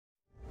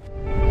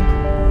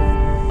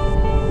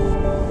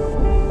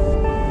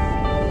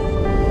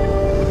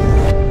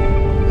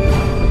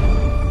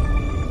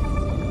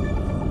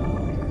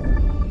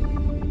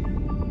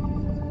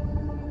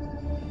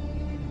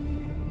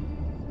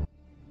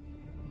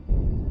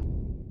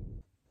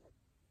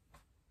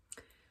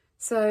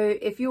So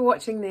if you're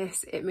watching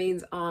this, it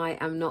means I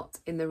am not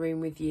in the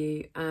room with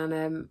you,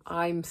 and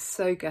I'm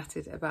so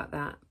gutted about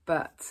that.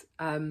 But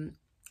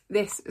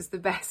this is the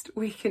best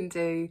we can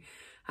do.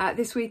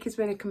 This week has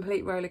been a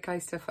complete roller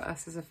coaster for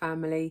us as a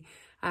family.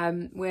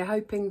 We're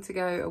hoping to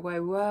go away.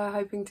 We were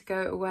hoping to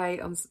go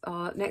away on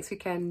next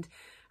weekend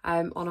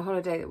on a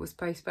holiday that was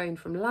postponed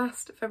from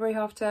last February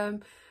half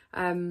term.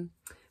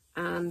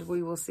 And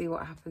we will see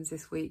what happens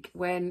this week.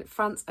 When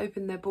France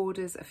opened their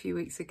borders a few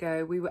weeks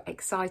ago, we were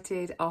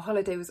excited. Our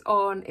holiday was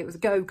on. It was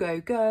go,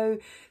 go, go.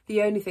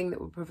 The only thing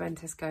that would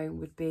prevent us going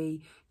would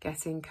be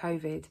getting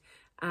COVID.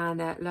 And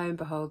lo and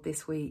behold,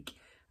 this week,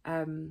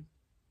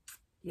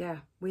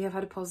 we have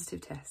had a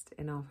positive test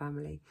in our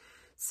family.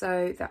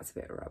 So that's a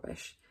bit of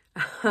rubbish.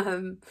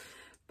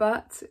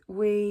 But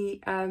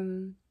we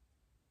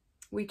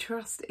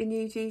trust in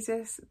you,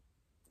 Jesus.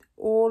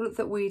 All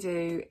that we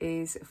do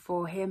is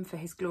for him, for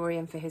his glory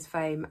and for his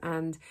fame.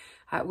 And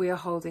we are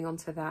holding on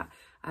to that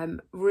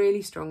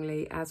really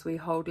strongly as we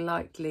hold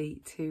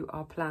lightly to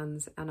our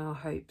plans and our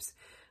hopes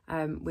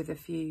with a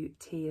few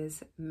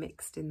tears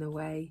mixed in the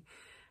way.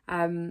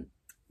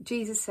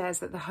 Jesus says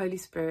that the Holy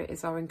Spirit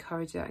is our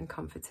encourager and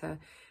comforter.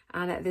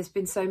 And there's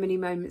been so many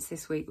moments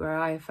this week where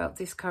I have felt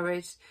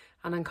discouraged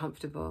and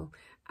uncomfortable.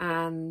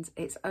 And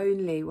it's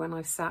only when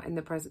I've sat in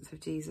the presence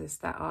of Jesus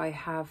that I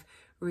have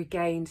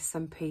regained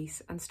some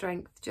peace and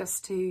strength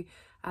just to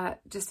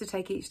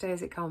take each day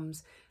as it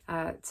comes,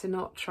 to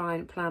not try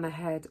and plan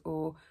ahead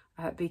or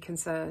be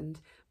concerned,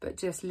 but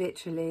just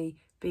literally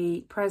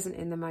be present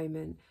in the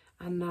moment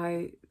and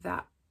know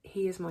that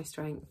he is my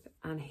strength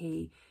and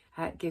he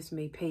gives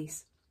me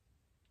peace.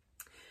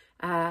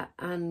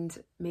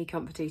 And me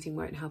comfort eating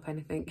won't help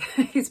anything.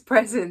 His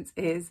presence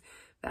is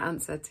the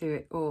answer to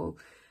it all.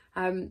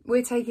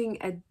 We're taking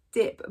a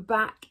dip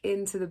back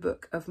into the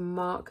book of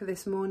Mark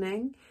this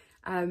morning.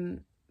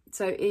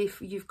 So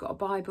if you've got a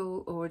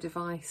Bible or a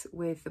device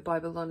with the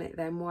Bible on it,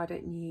 then why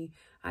don't you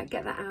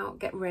get that out,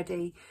 get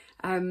ready.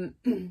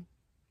 It's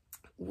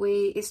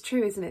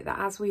true, isn't it, that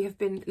as we have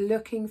been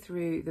looking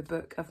through the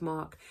book of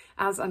Mark,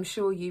 as I'm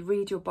sure you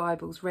read your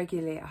Bibles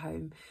regularly at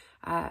home,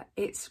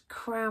 it's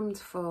crammed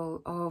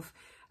full of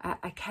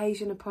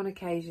occasion upon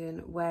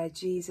occasion where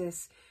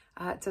Jesus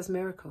does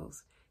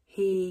miracles.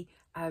 He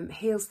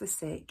heals the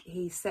sick.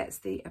 He sets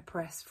the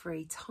oppressed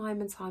free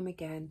time and time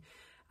again.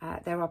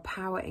 There are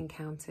power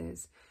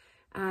encounters.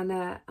 And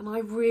I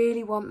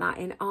really want that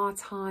in our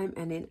time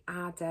and in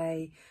our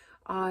day.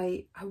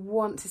 I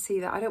want to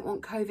see that. I don't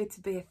want COVID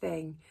to be a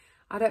thing.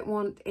 I don't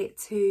want it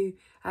to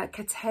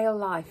curtail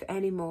life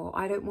anymore.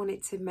 I don't want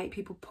it to make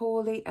people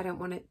poorly. I don't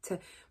want it to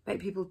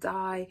make people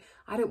die.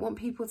 I don't want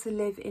people to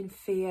live in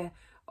fear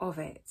of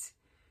it.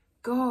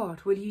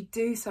 God, will you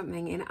do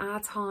something in our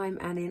time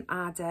and in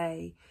our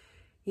day?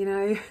 You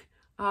know,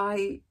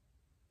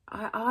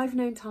 I've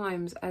known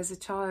times as a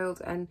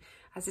child and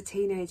as a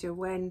teenager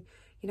when,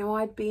 you know,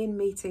 I'd be in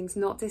meetings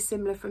not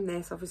dissimilar from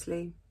this.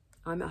 Obviously,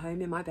 I'm at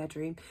home in my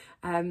bedroom,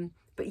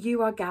 but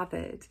you are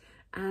gathered.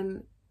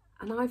 And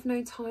I've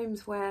known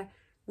times where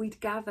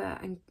we'd gather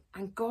and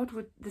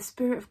the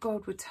Spirit of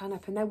God would turn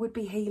up and there would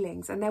be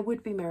healings and there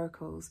would be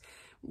miracles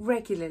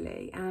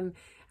regularly. And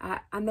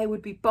they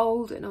would be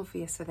bold and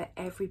obvious so that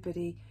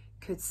everybody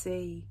could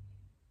see.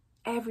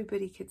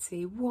 Everybody could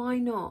see. Why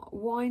not?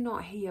 Why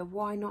not here?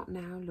 Why not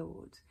now,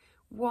 Lord?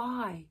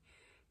 Why?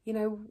 You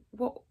know,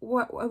 what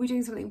are we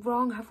doing something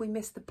wrong? Have we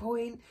missed the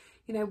point?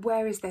 You know,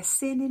 where is there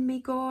sin in me,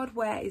 God?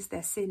 Where is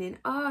there sin in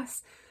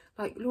us?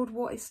 Like, Lord,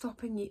 what is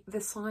stopping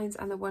the signs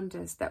and the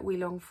wonders that we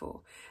long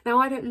for? Now,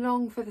 I don't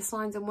long for the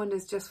signs and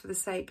wonders just for the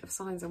sake of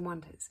signs and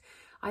wonders.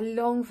 I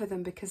long for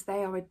them because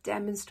they are a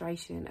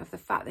demonstration of the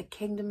fact the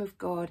kingdom of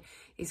God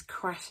is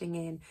crashing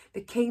in.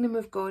 The kingdom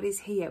of God is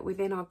here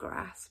within our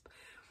grasp.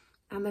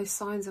 And those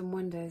signs and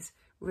wonders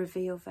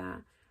reveal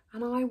that.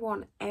 And I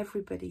want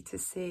everybody to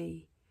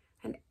see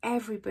and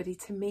everybody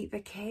to meet the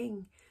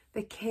King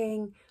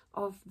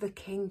of the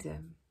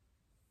kingdom.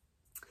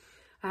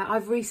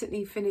 I've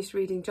recently finished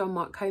reading John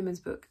Mark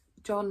Comer's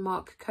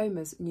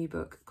new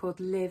book called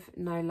Live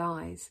No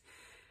Lies.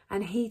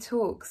 And he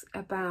talks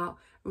about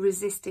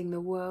resisting the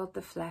world,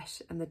 the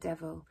flesh and the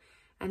devil.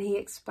 And he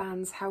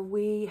expands how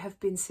we have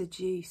been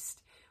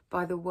seduced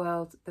by the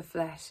world, the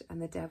flesh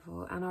and the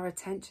devil, and our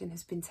attention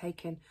has been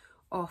taken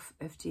off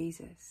of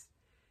Jesus.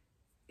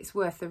 It's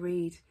worth a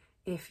read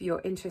if you're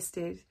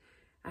interested.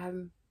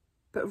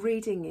 But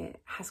reading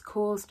it has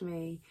caused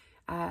me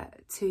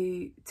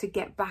to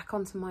get back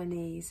onto my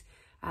knees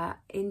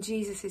in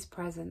Jesus's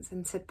presence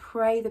and to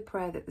pray the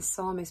prayer that the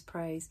psalmist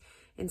prays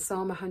in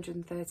Psalm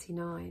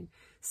 139.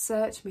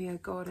 Search me, O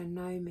God, and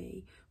know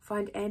me.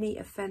 Find any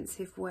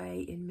offensive way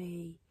in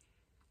me.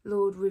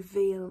 Lord,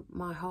 reveal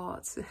my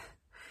heart.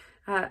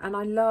 And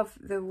I love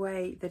the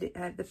way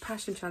that the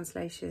Passion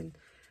Translation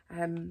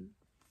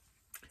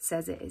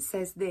says it. It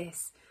says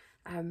this,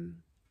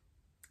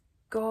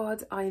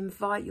 God, I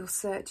invite your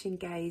searching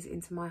gaze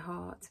into my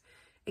heart.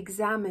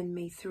 Examine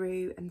me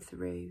through and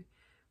through.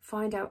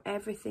 Find out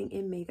everything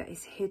in me that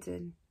is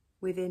hidden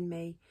within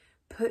me.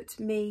 Put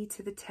me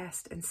to the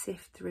test and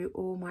sift through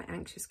all my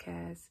anxious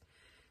cares.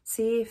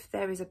 See if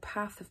there is a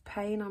path of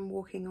pain I'm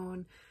walking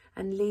on,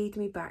 and lead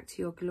me back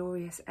to your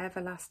glorious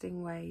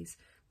everlasting ways,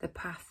 the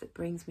path that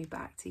brings me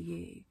back to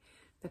you.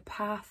 The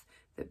path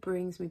that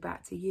brings me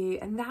back to you.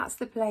 And that's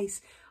the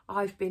place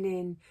I've been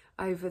in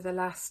over the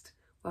last,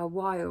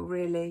 while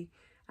really,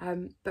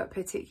 but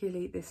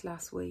particularly this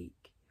last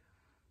week.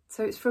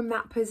 So it's from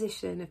that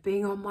position of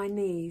being on my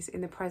knees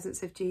in the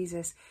presence of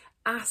Jesus,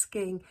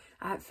 asking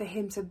for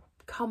him to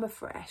come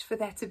afresh, for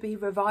there to be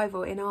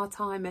revival in our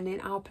time and in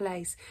our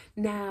place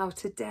now,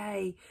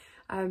 today.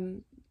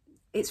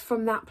 It's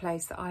from that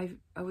place that I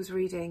was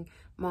reading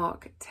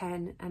Mark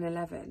 10 and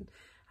 11.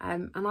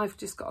 And I've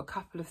just got a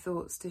couple of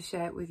thoughts to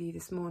share with you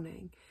this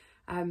morning.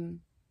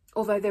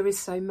 Although there is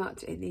so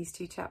much in these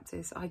two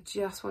chapters, I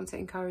just want to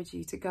encourage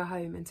you to go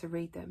home and to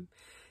read them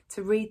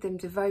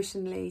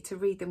devotionally, to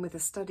read them with a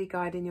study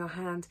guide in your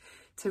hand,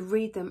 to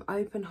read them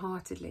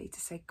open-heartedly, to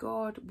say,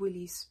 God, will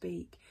you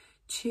speak?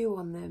 Chew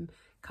on them,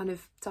 kind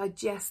of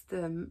digest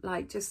them,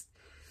 like just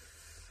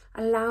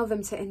allow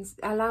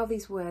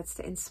these words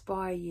to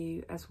inspire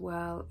you as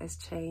well as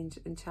change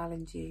and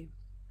challenge you.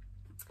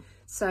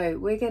 So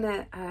we're going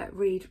to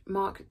read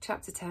Mark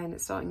chapter 10,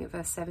 starting at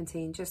verse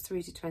 17, just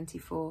through to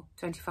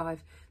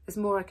 25. There's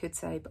more I could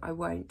say, but I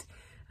won't.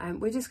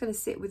 We're just going to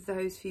sit with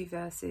those few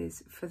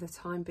verses for the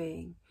time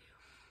being.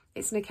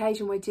 It's an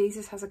occasion where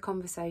Jesus has a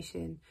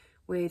conversation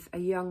with a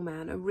young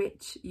man, a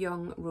rich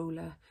young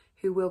ruler,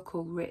 who we'll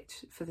call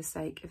rich for the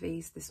sake of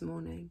ease this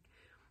morning.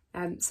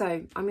 So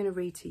I'm going to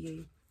read to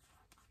you.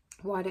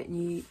 Why don't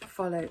you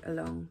follow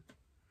along?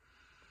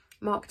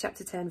 Mark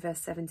chapter 10, verse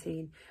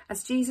 17.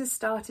 As Jesus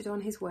started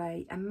on his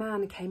way, a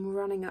man came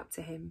running up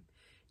to him.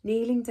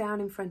 Kneeling down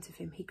in front of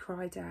him, he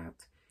cried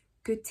out,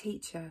 "Good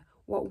teacher,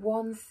 what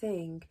one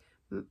thing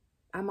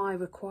am I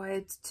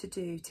required to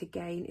do to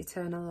gain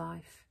eternal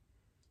life?"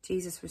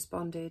 Jesus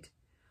responded,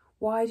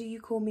 "Why do you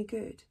call me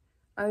good?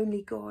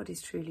 Only God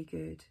is truly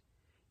good.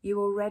 You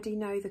already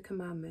know the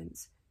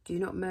commandments. Do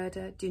not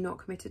murder, do not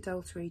commit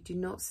adultery, do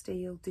not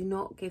steal, do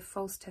not give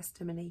false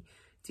testimony,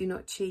 do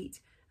not cheat,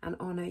 and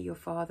honour your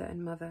father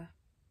and mother."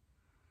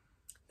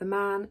 The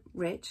man,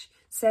 rich,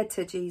 said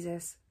to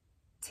Jesus,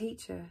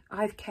 "Teacher,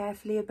 I have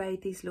carefully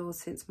obeyed these laws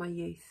since my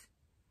youth."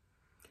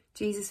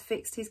 Jesus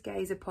fixed his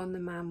gaze upon the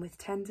man with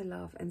tender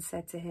love and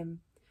said to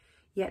him,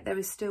 "Yet there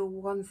is still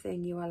one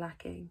thing you are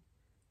lacking.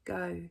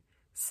 Go,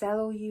 sell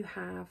all you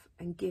have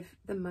and give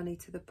the money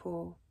to the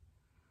poor.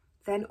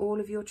 Then all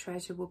of your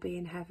treasure will be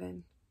in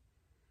heaven.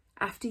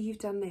 After you've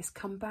done this,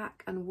 come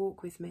back and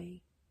walk with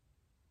me."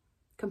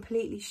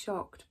 Completely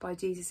shocked by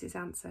Jesus'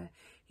 answer,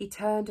 he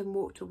turned and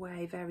walked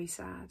away very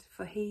sad,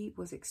 for he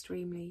was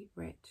extremely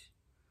rich.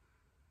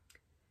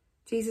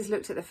 Jesus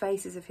looked at the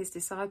faces of his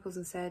disciples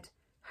and said,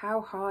 "How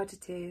hard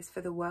it is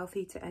for the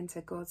wealthy to enter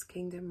God's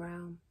kingdom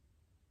realm."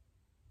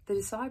 The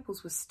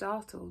disciples were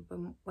startled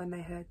when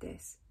they heard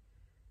this.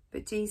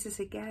 But Jesus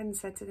again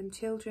said to them,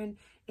 "Children,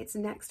 it's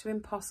next to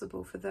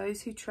impossible for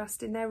those who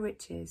trust in their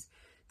riches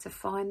to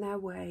find their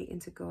way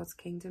into God's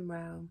kingdom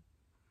realm.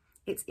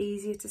 It's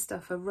easier to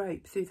stuff a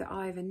rope through the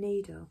eye of a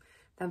needle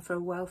than for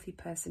a wealthy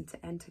person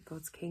to enter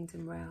God's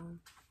kingdom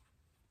realm."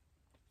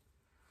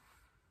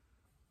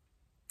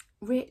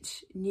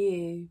 Rich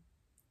knew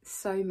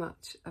so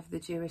much of the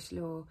Jewish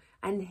law,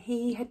 and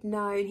he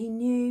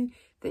knew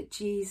that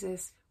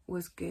Jesus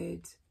was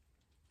good.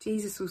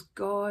 Jesus was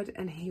God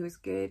and he was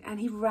good, and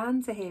he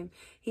ran to him.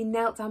 He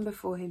knelt down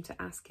before him to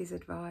ask his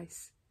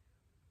advice,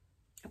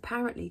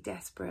 apparently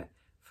desperate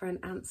for an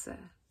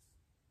answer.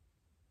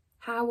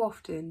 How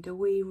often do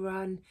we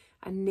run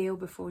and kneel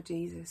before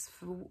Jesus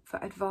for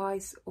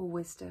advice or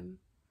wisdom?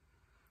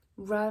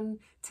 Run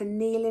to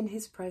kneel in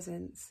his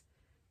presence,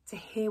 to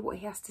hear what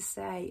he has to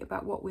say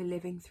about what we're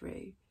living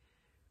through.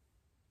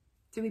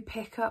 Do we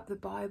pick up the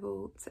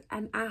Bible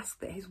and ask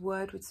that his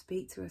word would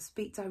speak to us,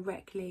 speak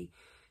directly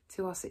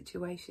to our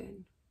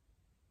situation?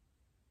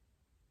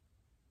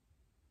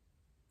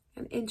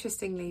 And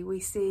interestingly, we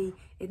see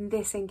in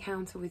this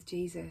encounter with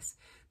Jesus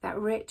that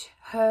Rich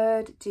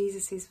heard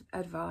Jesus'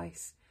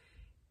 advice.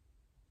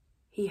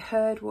 He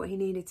heard what he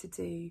needed to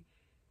do,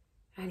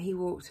 and he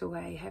walked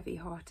away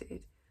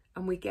heavy-hearted,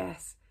 and we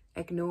guess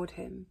ignored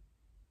him,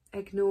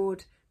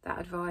 ignored that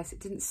advice. It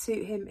didn't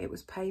suit him, it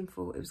was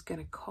painful, it was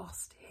going to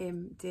cost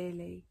him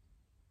dearly.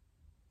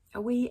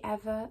 Are we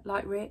ever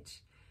like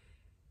Rich?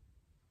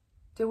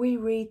 Do we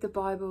read the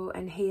Bible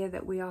and hear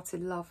that we are to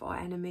love our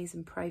enemies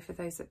and pray for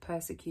those that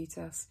persecute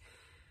us?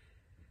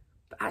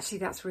 But actually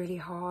that's really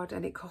hard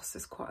and it costs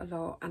us quite a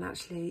lot, and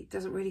actually it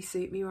doesn't really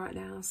suit me right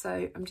now,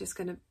 so I'm just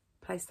going to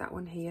place that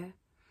one here.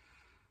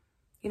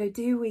 You know,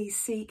 do we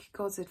seek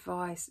God's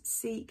advice,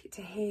 seek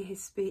to hear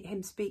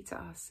him speak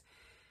to us,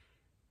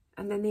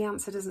 and then the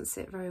answer doesn't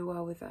sit very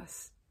well with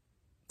us,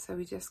 so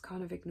we just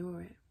kind of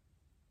ignore it?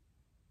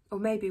 Or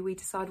maybe we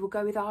decide we'll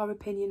go with our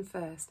opinion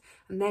first,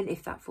 and then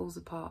if that falls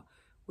apart,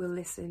 we'll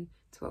listen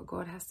to what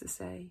God has to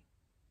say.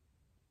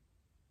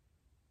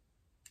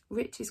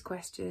 Rich's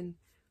question,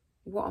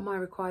 what am I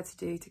required to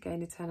do to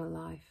gain eternal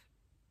life?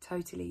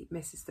 totally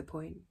misses the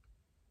point.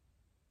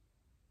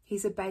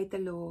 He's obeyed the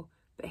law,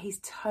 but he's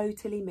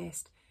totally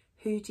missed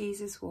who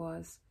Jesus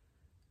was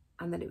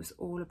and that it was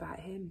all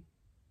about him.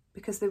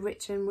 Because the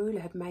rich and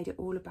ruler had made it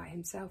all about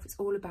himself. It's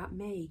all about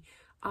me.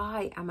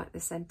 I am at the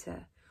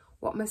centre.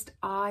 What must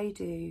I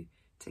do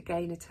to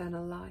gain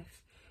eternal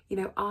life? You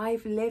know,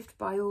 I've lived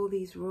by all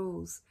these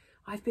rules.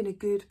 I've been a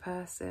good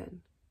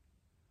person.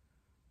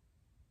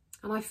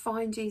 And I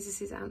find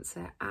Jesus'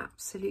 answer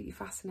absolutely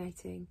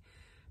fascinating.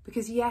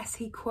 Because yes,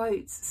 he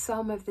quotes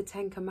some of the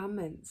 10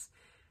 Commandments.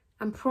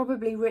 And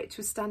probably Rich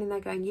was standing there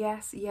going,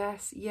 yes,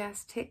 yes,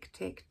 yes, tick,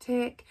 tick,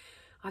 tick.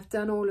 I've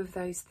done all of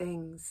those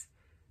things.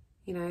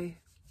 You know,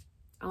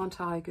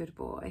 aren't I a good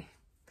boy?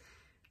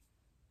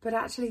 But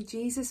actually,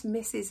 Jesus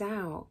misses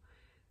out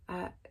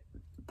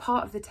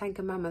part of the 10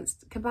 Commandments,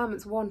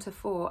 Commandments 1 to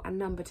 4 and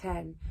number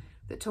 10,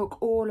 that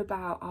talk all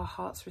about our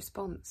heart's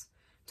response,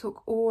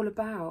 talk all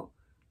about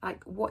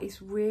like what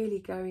is really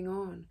going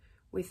on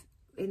with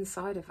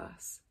inside of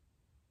us.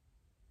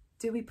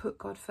 Do we put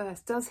God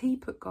first? Does he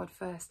put God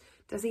first?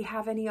 Does he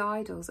have any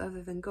idols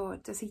other than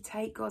God? Does he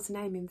take God's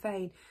name in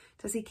vain?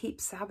 Does he keep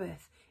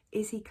Sabbath?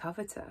 Is he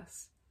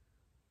covetous?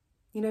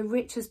 You know,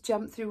 Rich has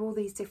jumped through all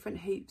these different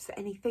hoops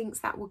and he thinks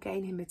that will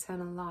gain him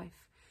eternal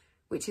life,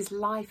 which is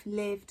life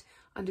lived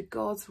under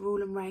God's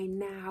rule and reign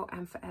now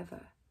and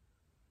forever.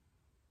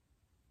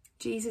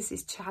 Jesus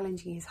is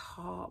challenging his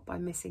heart by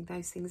missing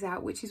those things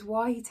out, which is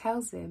why he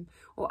tells him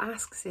or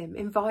asks him,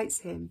 invites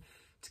him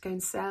to go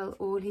and sell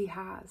all he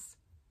has.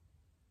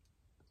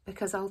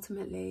 Because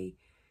ultimately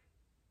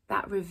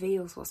that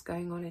reveals what's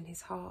going on in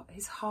his heart.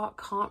 His heart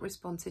can't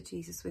respond to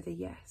Jesus with a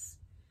yes.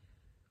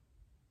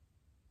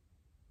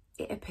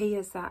 It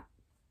appears that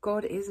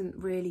God isn't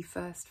really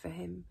first for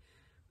him.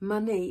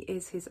 Money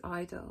is his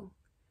idol.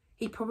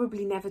 He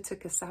probably never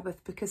took a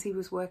Sabbath because he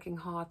was working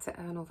hard to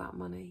earn all that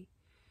money.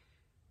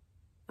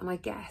 And I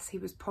guess he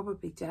was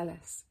probably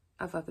jealous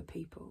of other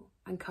people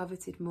and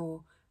coveted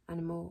more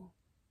and more.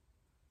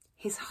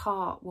 His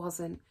heart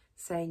wasn't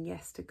saying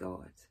yes to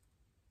God.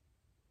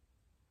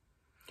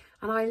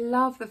 And I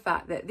love the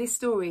fact that this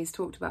story is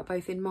talked about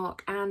both in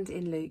Mark and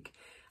in Luke.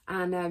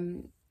 And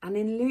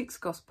in Luke's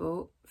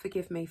gospel,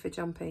 forgive me for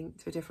jumping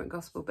to a different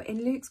gospel, but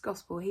in Luke's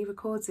gospel, he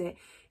records it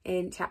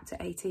in chapter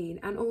 18.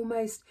 And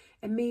almost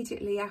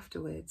immediately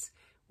afterwards,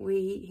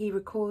 he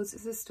records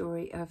the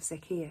story of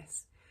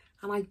Zacchaeus.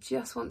 And I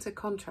just want to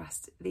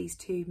contrast these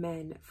two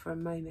men for a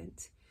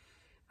moment.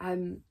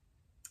 The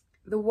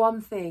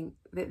one thing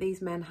that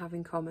these men have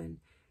in common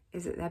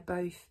is that they're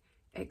both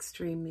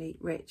extremely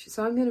rich.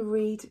 So I'm going to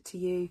read to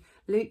you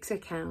Luke's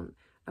account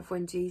of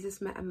when Jesus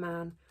met a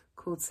man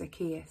called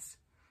Zacchaeus.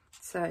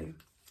 So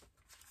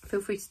feel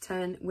free to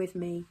turn with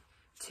me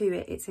to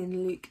it. It's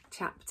in Luke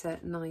chapter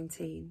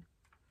 19.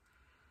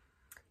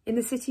 In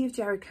the city of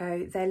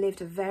Jericho, there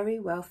lived a very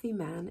wealthy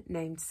man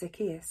named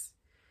Zacchaeus,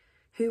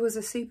 who was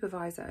a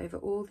supervisor over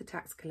all the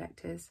tax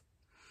collectors.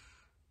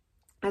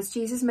 As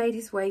Jesus made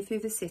his way through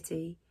the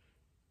city,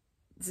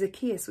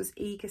 Zacchaeus was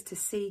eager to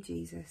see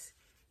Jesus.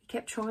 He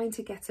kept trying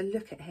to get a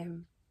look at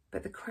him,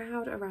 but the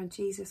crowd around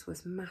Jesus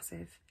was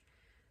massive.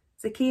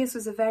 Zacchaeus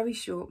was a very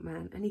short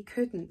man, and he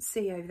couldn't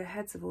see over the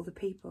heads of all the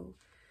people.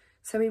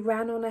 So he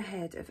ran on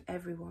ahead of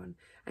everyone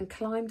and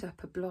climbed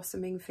up a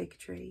blossoming fig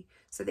tree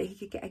so that he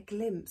could get a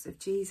glimpse of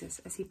Jesus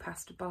as he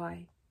passed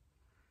by.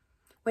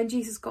 When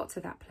Jesus got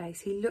to that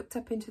place, he looked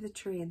up into the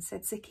tree and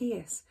said,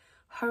 "Zacchaeus,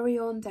 hurry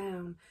on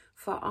down,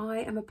 for I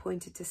am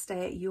appointed to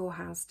stay at your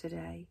house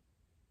today."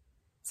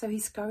 So he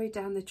scurried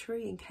down the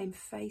tree and came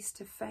face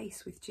to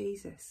face with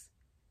Jesus.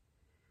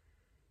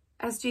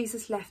 As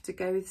Jesus left to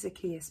go with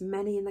Zacchaeus,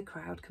 many in the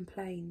crowd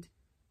complained,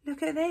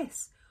 "Look at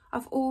this!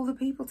 Of all the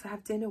people to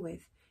have dinner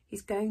with,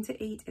 he's going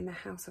to eat in the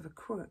house of a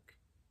crook."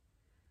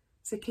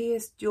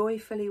 Zacchaeus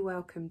joyfully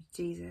welcomed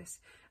Jesus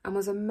and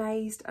was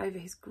amazed over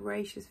his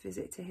gracious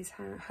visit to his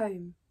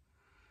home.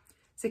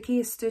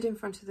 Zacchaeus stood in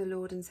front of the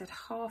Lord and said,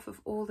 "Half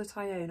of all that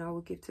I own I will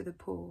give to the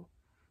poor.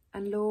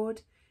 And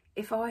Lord,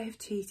 if I have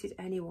cheated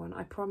anyone,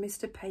 I promise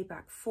to pay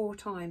back 4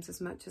 times as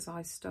much as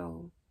I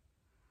stole."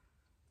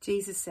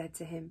 Jesus said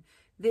to him,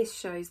 "This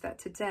shows that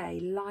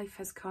today life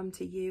has come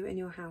to you and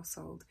your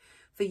household,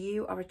 for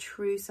you are a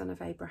true son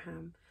of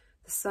Abraham.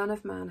 The Son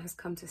of Man has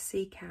come to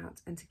seek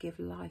out and to give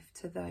life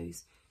to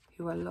those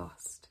who are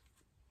lost."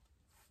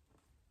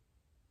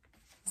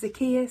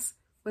 Zacchaeus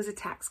was a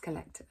tax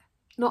collector.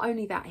 Not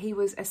only that, he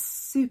was a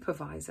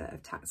supervisor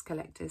of tax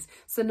collectors,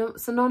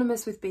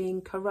 synonymous with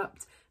being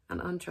corrupt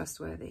and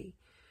untrustworthy.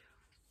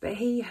 But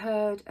he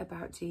heard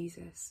about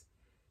Jesus,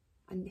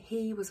 and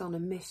he was on a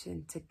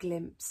mission to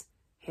glimpse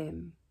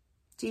him.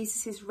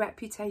 Jesus'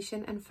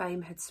 reputation and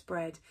fame had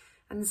spread,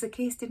 and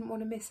Zacchaeus didn't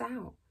want to miss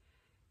out.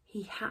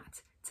 He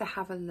had to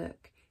have a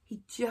look.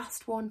 He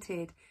just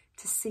wanted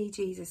to see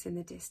Jesus in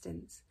the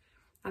distance.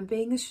 And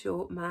being a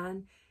short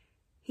man,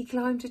 he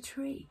climbed a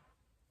tree.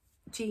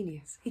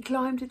 Genius. He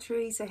climbed a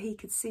tree so he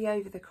could see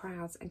over the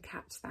crowds and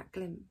catch that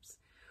glimpse.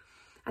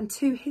 And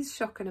to his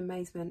shock and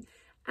amazement,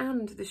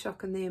 and the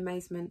shock and the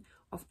amazement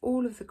of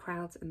all of the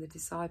crowds and the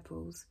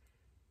disciples,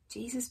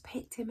 Jesus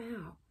picked him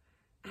out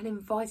and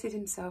invited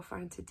himself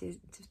round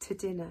to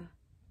dinner.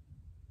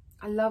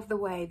 I love the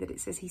way that it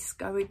says he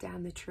scurried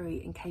down the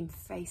tree and came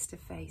face to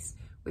face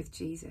with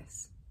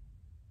Jesus.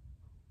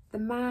 The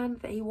man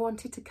that he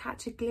wanted to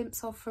catch a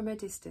glimpse of from a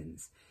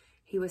distance,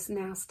 he was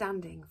now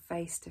standing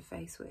face to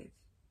face with.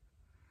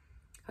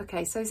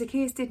 Okay, so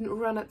Zacchaeus didn't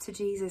run up to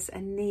Jesus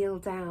and kneel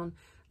down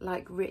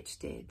like Rich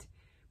did,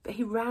 but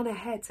he ran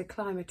ahead to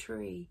climb a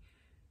tree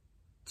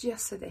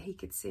just so that he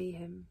could see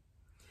him.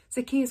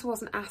 Zacchaeus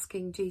wasn't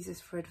asking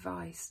Jesus for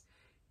advice.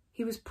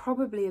 He was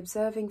probably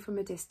observing from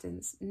a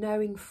distance,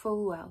 knowing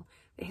full well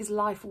that his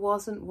life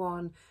wasn't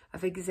one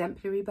of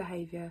exemplary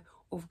behaviour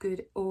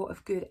or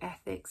of good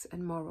ethics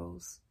and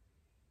morals.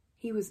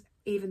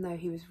 Even though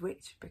he was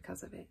rich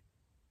because of it.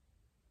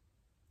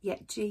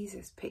 Yet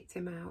Jesus picked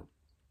him out.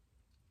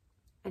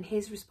 And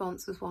his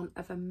response was one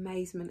of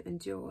amazement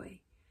and joy.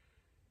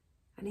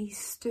 And he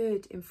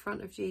stood in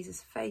front of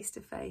Jesus face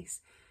to face.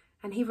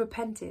 And he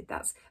repented.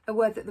 That's a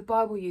word that the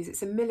Bible uses.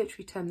 It's a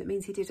military term that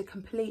means he did a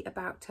complete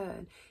about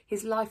turn.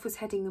 His life was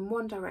heading in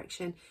one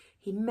direction.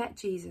 He met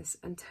Jesus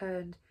and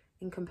turned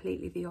in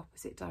completely the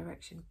opposite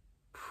direction,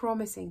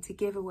 promising to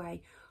give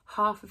away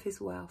half of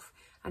his wealth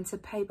and to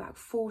pay back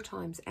 4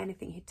 times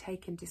anything he'd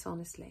taken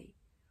dishonestly.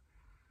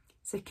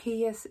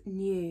 Zacchaeus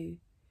knew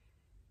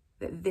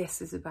that this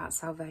was about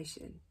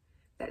salvation,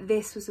 that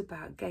this was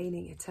about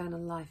gaining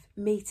eternal life,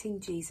 meeting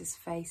Jesus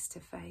face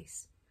to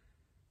face.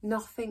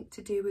 Nothing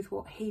to do with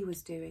what he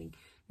was doing,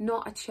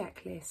 not a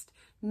checklist,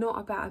 not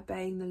about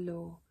obeying the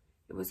law.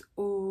 It was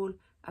all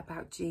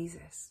about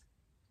Jesus.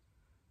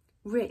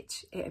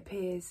 Rich, it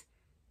appears,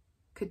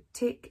 could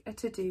tick a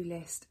to-do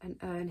list and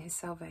earn his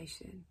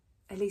salvation.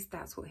 At least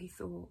that's what he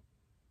thought.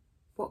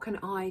 What can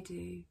I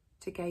do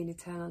to gain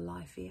eternal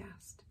life, he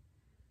asked.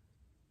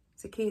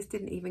 Zacchaeus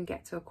didn't even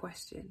get to a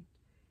question.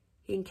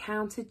 He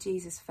encountered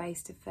Jesus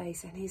face to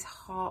face and his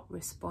heart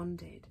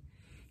responded.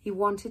 He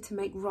wanted to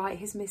make right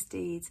his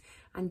misdeeds,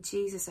 and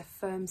Jesus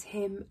affirms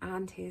him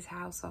and his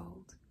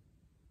household.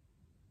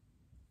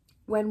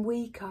 When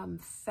we come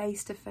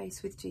face to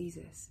face with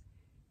Jesus,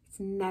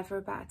 it's never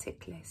about a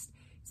tick list.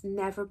 It's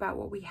never about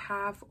what we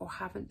have or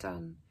haven't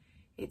done.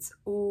 It's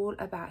all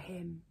about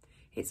him.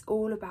 It's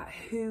all about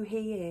who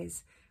he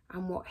is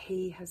and what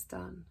he has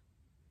done.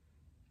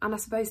 And I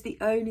suppose the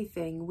only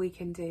thing we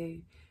can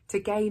do to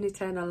gain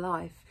eternal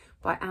life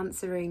by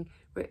answering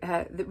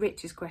the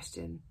Rich's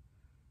question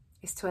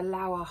is to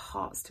allow our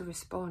hearts to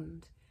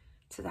respond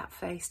to that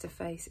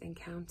face-to-face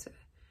encounter,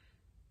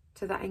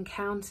 to that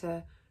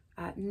encounter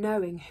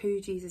knowing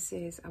who Jesus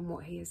is and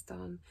what he has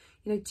done.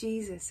 You know,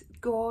 Jesus,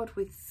 God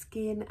with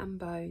skin and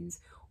bones,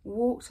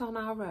 walked on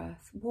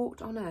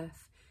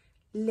earth,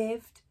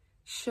 lived,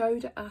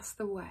 showed us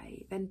the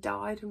way, then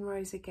died and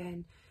rose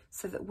again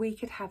so that we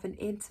could have an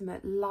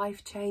intimate,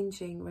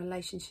 life-changing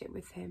relationship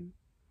with him.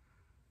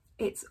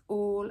 It's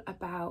all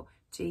about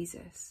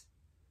Jesus.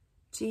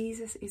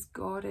 Jesus is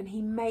God, and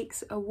he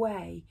makes a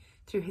way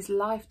through his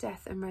life,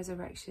 death and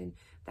resurrection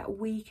that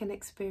we can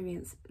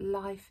experience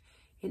life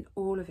in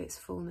all of its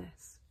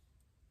fullness.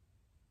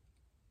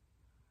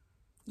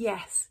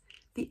 Yes,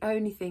 the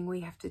only thing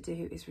we have to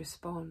do is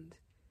respond.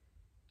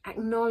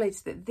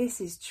 Acknowledge that this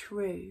is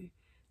true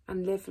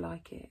and live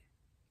like it.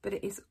 But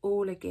it is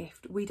all a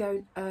gift. We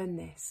don't earn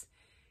this.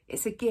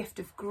 It's a gift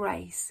of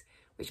grace,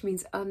 which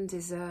means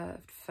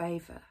undeserved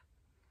favour.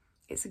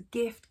 It's a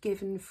gift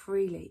given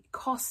freely. It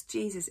costs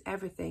Jesus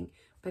everything,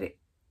 but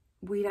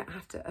we don't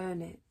have to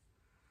earn it.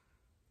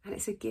 And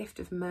it's a gift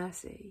of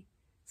mercy.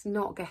 It's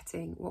not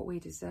getting what we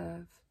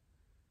deserve.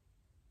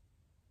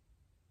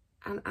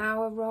 And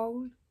our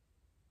role,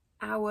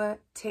 our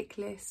tick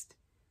list,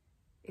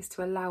 is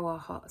to allow our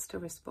hearts to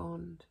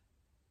respond.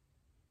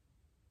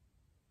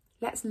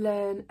 Let's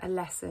learn a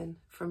lesson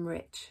from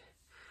Rich.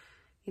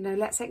 You know,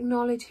 let's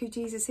acknowledge who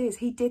Jesus is.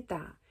 He did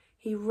that.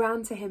 He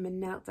ran to him and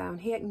knelt down.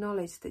 He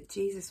acknowledged that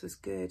Jesus was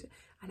good,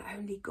 and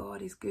only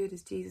God is good,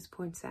 as Jesus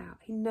points out.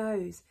 He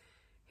knows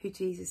who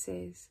Jesus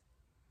is.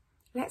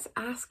 Let's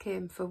ask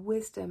him for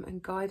wisdom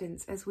and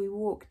guidance as we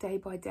walk day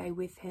by day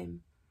with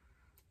him.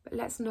 But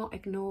let's not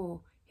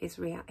ignore his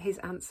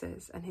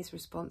answers and his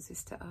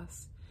responses to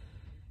us.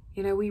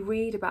 You know, we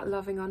read about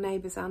loving our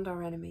neighbours and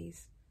our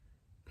enemies,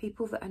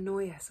 people that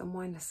annoy us and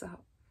wind us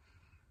up.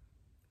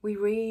 We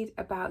read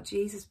about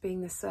Jesus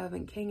being the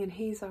servant king, and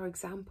he's our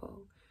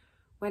example.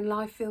 When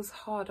life feels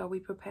hard, are we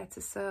prepared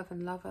to serve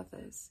and love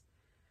others?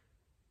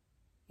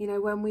 You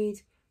know,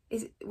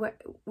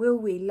 will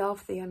we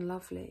love the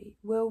unlovely?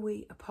 Will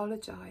we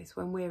apologise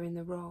when we're in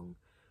the wrong?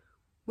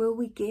 Will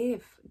we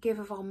give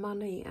of our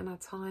money and our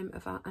time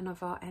and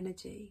of our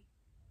energy?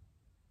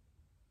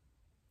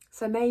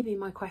 So maybe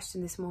my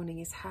question this morning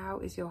is, how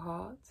is your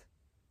heart?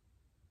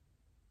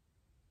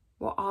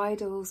 What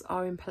idols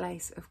are in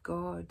place of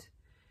God?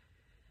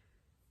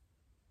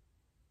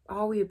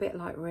 Are we a bit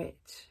like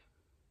Rich,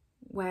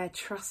 where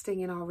trusting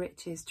in our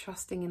riches,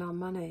 trusting in our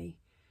money,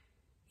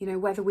 you know,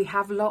 whether we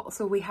have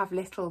lots or we have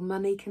little,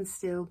 money can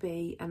still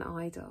be an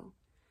idol.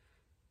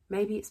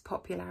 Maybe it's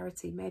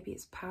popularity, maybe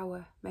it's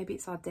power, maybe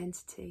it's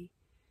identity.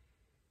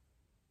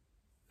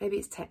 Maybe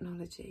it's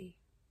technology.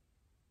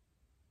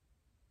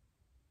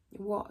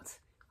 What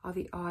are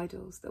the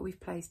idols that we've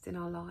placed in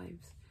our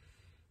lives?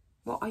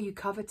 What are you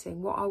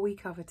coveting? What are we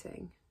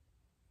coveting?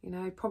 You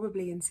know,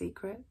 probably in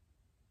secret.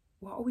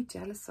 What are we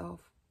jealous of?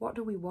 What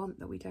do we want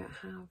that we don't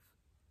have?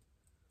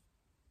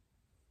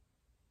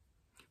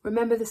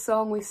 Remember the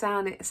song we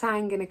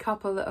sang in a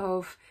couple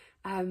of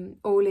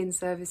all-in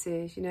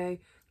services, you know,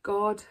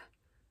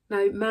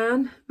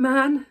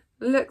 man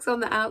looks on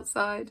the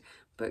outside,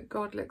 but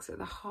God looks at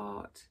the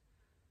heart.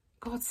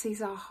 God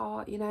sees our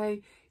heart, you know.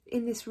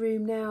 In this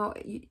room now,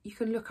 you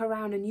can look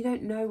around and you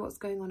don't know what's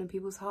going on in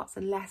people's hearts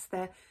unless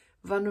they're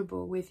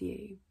vulnerable with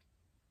you.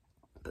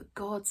 But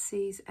God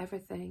sees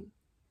everything.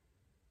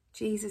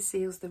 Jesus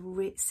sees the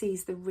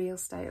real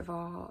state of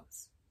our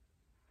hearts.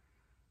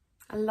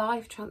 A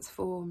life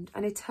transformed,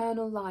 an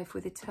eternal life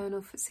with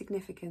eternal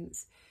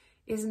significance,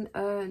 isn't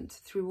earned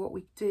through what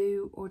we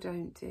do or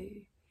don't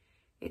do.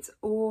 It's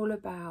all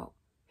about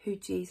who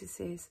Jesus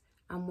is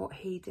and what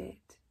he did.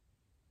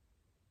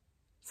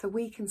 So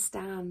we can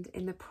stand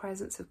in the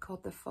presence of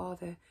God the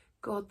Father,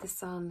 God the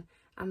Son,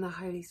 and the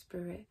Holy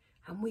Spirit,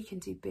 and we can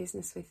do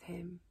business with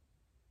him.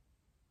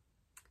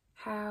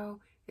 How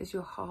is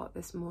your heart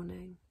this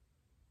morning?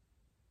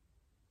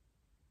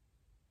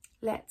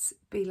 Let's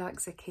be like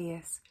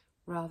Zacchaeus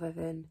rather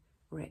than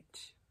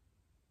rich.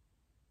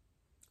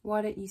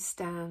 Why don't you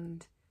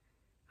stand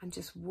and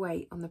just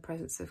wait on the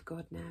presence of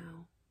God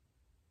now?